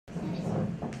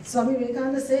Swami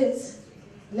Vivekananda says,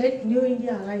 let new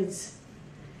India arise.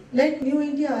 Let new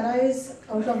India arise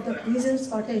out of the peasant's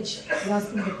cottage,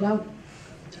 grasping the plough.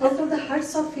 Out of the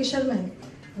huts of fishermen,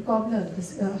 the cobbler,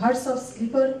 the huts of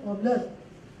slipper cobbler.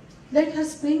 Let her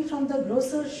spring from the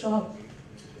grocer's shop,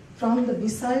 from the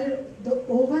beside the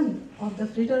oven of the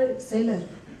fritter sailor.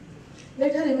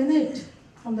 Let her emanate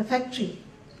from the factory,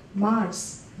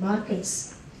 marts,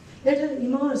 markets. Let her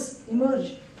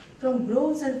emerge from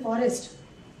groves and forests,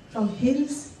 from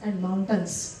hills and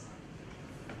mountains.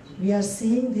 We are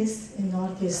seeing this in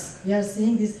Northeast. We are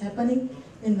seeing this happening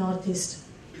in Northeast.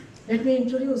 Let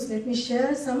me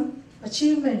share some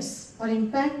achievements or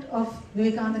impact of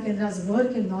Vivekananda Kendra's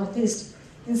work in Northeast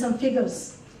in some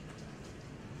figures.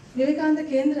 Vivekananda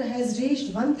Kendra has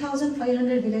reached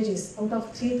 1,500 villages out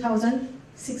of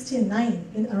 3,069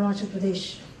 in Arunachal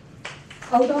Pradesh.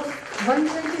 Out of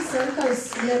 120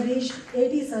 circles, we have reached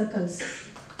 80 circles.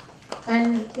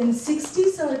 And in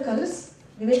 60 circles,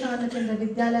 Vivekananda Kendra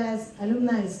Vidyalayas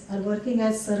alumni are working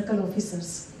as circle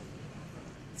officers.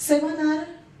 7 are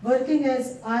working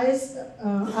as IS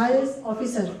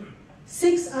officer.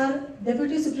 6 are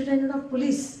Deputy Superintendent of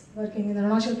Police working in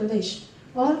Arunachal Pradesh.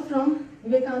 All from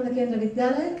Vivekananda Kendra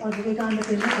Vidyalaya or Vivekananda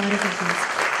Kendra Karyakartas.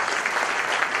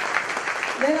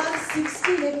 There are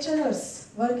 60 lecturers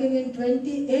working in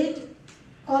 28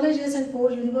 colleges and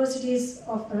 4 universities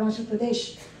of Arunachal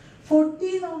Pradesh.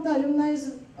 14 of the alumni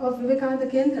of Vivekananda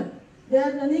Kendra, they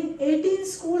are running 18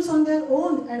 schools on their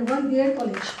own and 1 B.Ed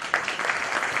college.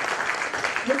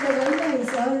 With the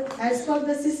guidelines as per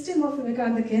the system of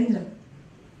Vivekananda Kendra.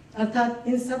 अर्थात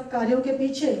इन सब कार्यों के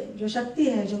पीछे जो शक्ति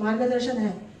है, जो मार्गदर्शन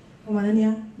है, वो माननीय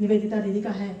निवेदिता दीदी का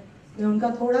है. मैं उनका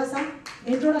थोड़ा सा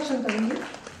इंट्रोडक्शन करूंगी.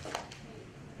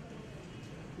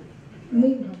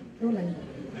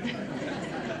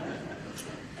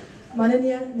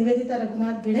 माननीय निवेदिता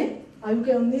रघुनाथ भिड़े आयु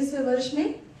के 19वें वर्ष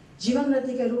में जीवन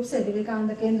रति के रूप से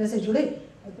विवेकानंद केंद्र से जुड़े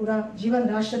और पूरा जीवन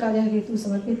राष्ट्र कार्य हेतु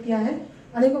समर्पित किया है.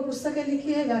 अनेकों पुस्तकें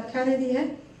लिखी है, व्याख्यानें दी है.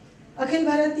 अखिल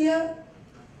भारतीय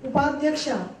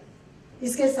उपाध्यक्षा,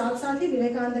 इसके साथ साथ ही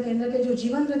विवेकानंद केंद्र के जो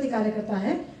जीवन रति कार्यकर्ता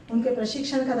है, उनके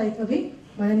प्रशिक्षण का दायित्व भी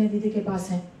माननीय दीदी के पास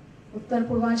है. उत्तर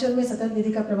पूर्वांचल में सतत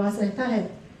दीदी का प्रवास रहता है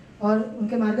और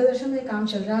उनके मार्गदर्शन में काम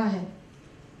चल रहा है.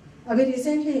 अभी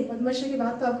रिसेंटली पद्मश्री की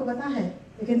बात तो आपको पता है,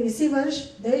 लेकिन इसी वर्ष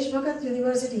देशभक्त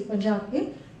यूनिवर्सिटी पंजाब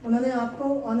में उन्होंने आपको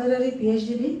ऑनररी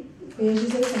पीएचडी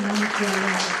से सम्मानित किया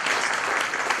गया है.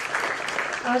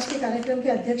 आज के कार्यक्रम के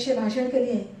अध्यक्ष भाषण के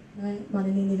लिए मैं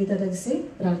माननीय निवेदिता दीदी से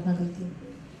प्रार्थना करती हूँ.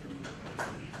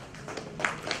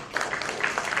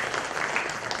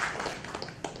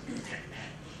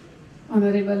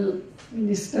 ऑनरेबल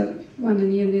मिनिस्टर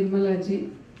माननीय निर्मला जी,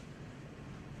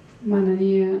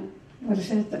 माननीय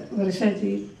वर्षा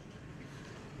जी,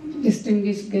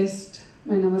 distinguished guest,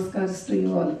 my namaskars to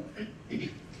you all.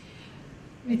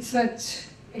 With such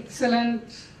excellent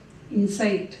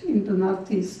insight into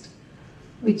Northeast,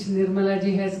 which Nirmala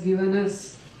ji has given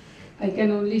us, I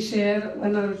can only share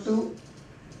 1 or 2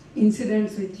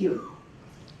 incidents with you.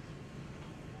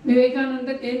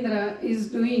 Vivekananda Kendra is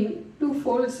doing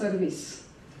twofold service.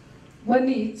 One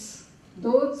is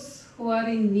those who are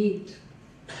in need,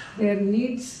 their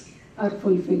needs are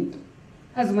fulfilled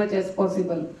as much as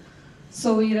possible.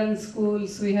 So we run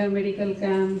schools, we have medical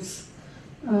camps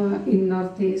in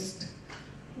Northeast,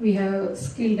 we have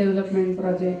skill development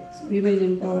projects, women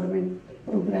empowerment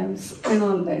programs and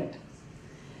all that.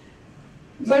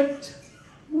 But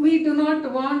we do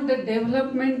not want the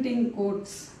development in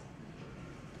quotes.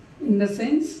 In the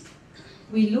sense,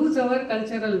 we lose our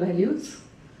cultural values,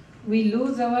 we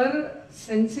lose our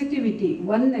sensitivity,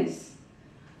 oneness,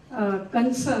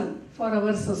 concern for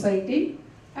our society,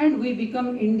 and we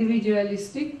become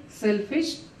individualistic,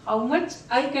 selfish, how much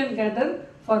I can gather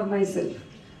for myself.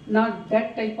 Not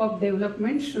that type of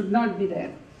development should not be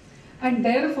there. And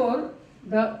therefore,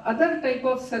 the other type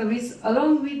of service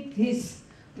along with this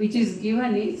which is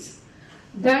given is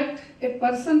that a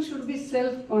person should be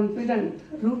self-confident,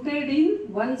 rooted in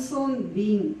one's own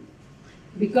being,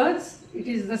 because it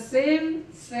is the same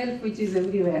self which is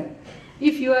everywhere.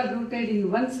 If you are rooted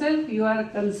in oneself, you are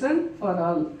concerned for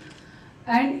all.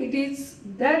 And it is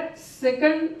that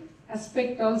second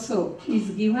aspect also is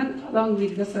given along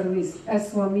with the service,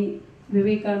 as Swami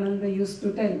Vivekananda used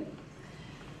to tell.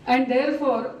 And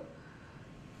therefore,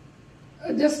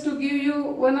 just to give you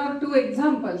 1 or 2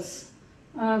 examples,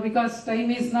 because time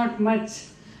is not much.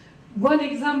 One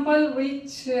example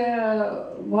which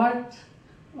what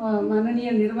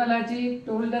Mananiya Nirmala ji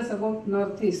told us about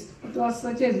Northeast, it was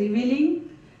such a revealing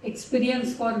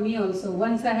experience for me also.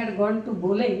 Once I had gone to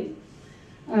Boleng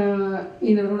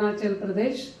in Arunachal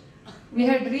Pradesh, We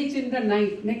had reached in the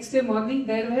night. Next day morning,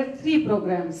 there were 3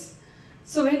 programs.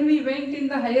 So when we went in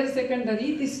the higher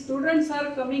secondary, the students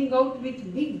are coming out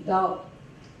with big dao.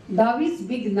 Dao is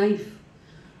big knife.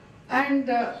 And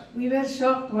we were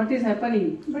shocked what is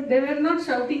happening. But they were not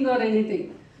shouting or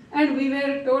anything. And we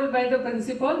were told by the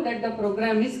principal that the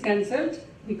program is cancelled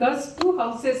because 2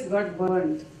 houses got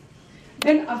burned.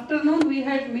 Then afternoon we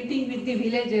had meeting with the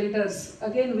village elders.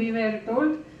 Again we were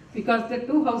told because the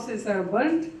 2 houses are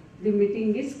burnt, the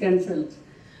meeting is cancelled.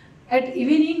 At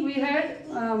evening we had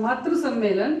Matru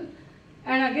Sammelan,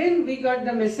 and again we got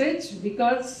the message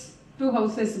because 2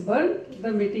 houses burnt,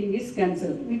 the meeting is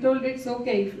cancelled. We told it's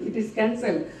okay if it is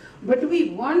cancelled, but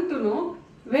we want to know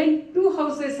when 2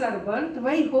 houses are burnt,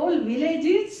 why whole village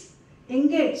is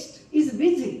engaged, is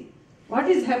busy. What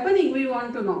is happening we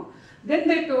want to know. Then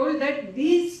they told that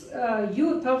these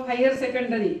youth of higher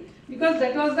secondary, because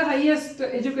that was the highest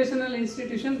educational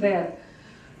institution there,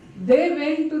 they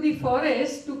went to the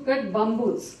forest to cut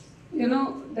bamboos. You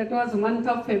know, that was month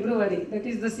of February, that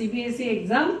is the CBSE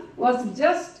exam was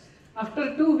just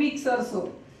after 2 weeks or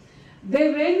so.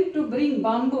 They went to bring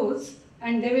bamboos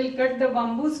and they will cut the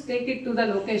bamboos, take it to the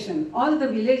location. All the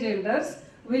village elders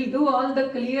will do all the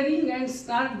clearing and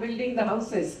start building the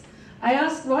houses. I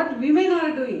asked what women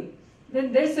are doing.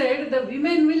 Then they said the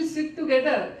women will sit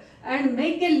together and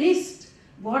make a list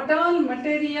what all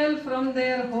material from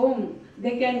their home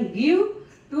they can give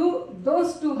to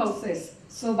those 2 houses.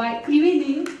 So by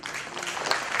evening, 2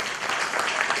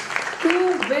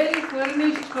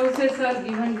 well-furnished houses are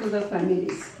given to the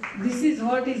families. This is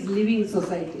what is living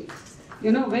society.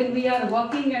 You know, when we are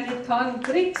walking and a thorn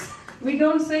pricks, we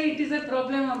don't say it is a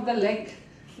problem of the leg.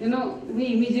 You know,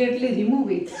 we immediately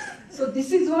remove it. So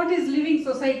this is what is living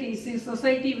society, is a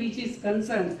society which is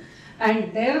concerned.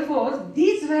 And therefore,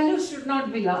 these values should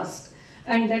not be lost.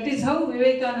 And that is how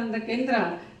Vivekananda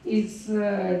Kendra is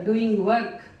doing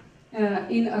work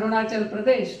in Arunachal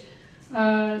Pradesh.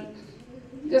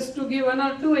 Just to give 1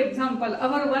 or 2 examples,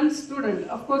 our one student,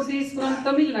 of course he is from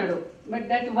Tamil Nadu, but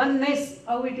that oneness,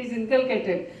 how it is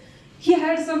inculcated. He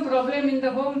had some problem in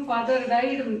the home, father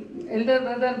died, elder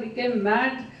brother became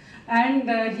mad,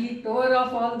 and he tore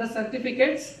off all the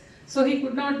certificates. So he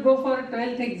could not go for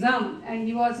 12th exam and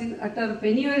he was in utter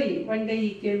penury. One day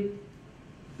he came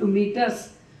to meet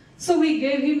us. So we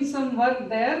gave him some work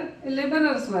there, a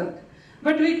laborer's work.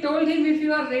 But we told him, if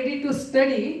you are ready to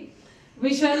study,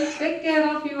 we shall take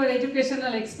care of your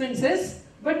educational expenses,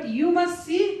 but you must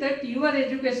see that your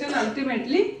education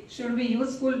ultimately should be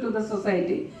useful to the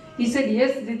society. He said,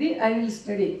 yes, Didi, I will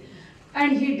study.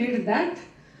 And he did that.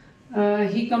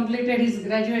 He completed his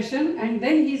graduation, and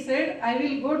then he said, I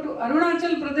will go to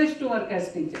Arunachal Pradesh to work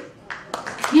as teacher.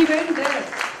 He went there,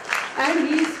 and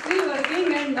he is still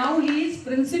working, and now he is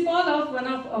principal of one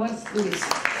of our schools.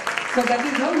 So that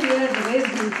is how he has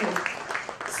raised himself.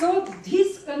 So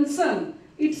this concern,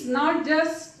 it's not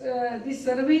just the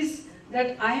service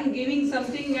that I am giving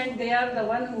something and they are the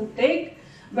one who take,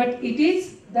 but it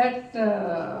is that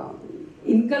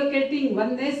inculcating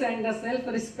oneness and a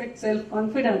self-respect,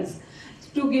 self-confidence.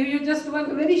 To give you just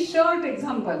one very short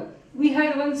example, we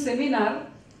had one seminar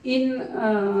in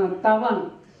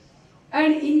Tawang,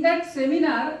 and in that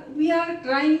seminar we are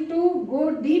trying to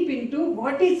go deep into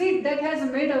what is it that has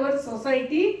made our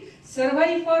society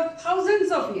survive for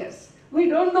thousands of years. We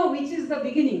don't know which is the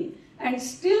beginning, and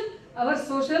still our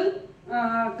social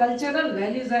cultural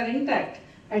values are intact.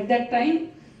 At that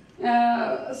time,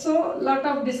 so lot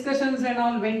of discussions and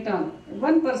all went on.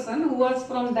 One person who was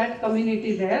from that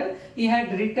community there, he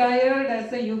had retired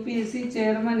as a UPSC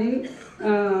chairman in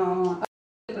Andhra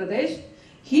Pradesh.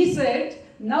 He said,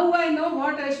 now I know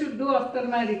what I should do after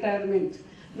my retirement.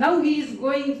 Now he is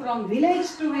going from village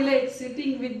to village,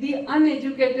 sitting with the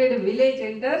uneducated village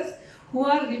elders who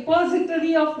are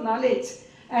repository of knowledge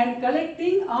and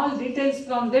collecting all details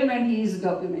from them, and he is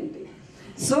documenting.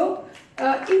 So,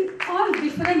 in all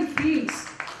different fields,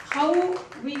 how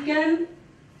we can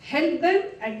help them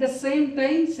at the same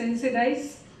time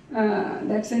sensitize,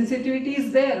 that sensitivity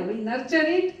is there, we nurture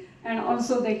it and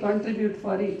also they contribute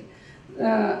for it.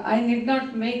 I need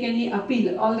not make any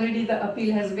appeal, already the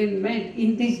appeal has been made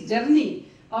in this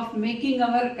journey of making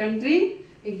our country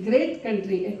a great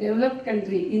country, a developed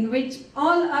country in which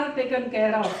all are taken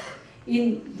care of.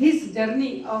 In this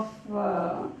journey of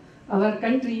our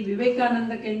country,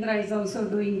 Vivekananda Kendra is also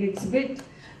doing its bit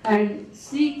and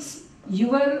seeks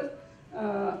your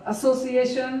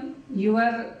association,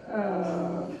 your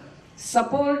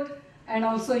support and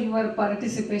also your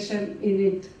participation in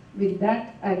it. With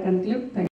that, I conclude. Thank you.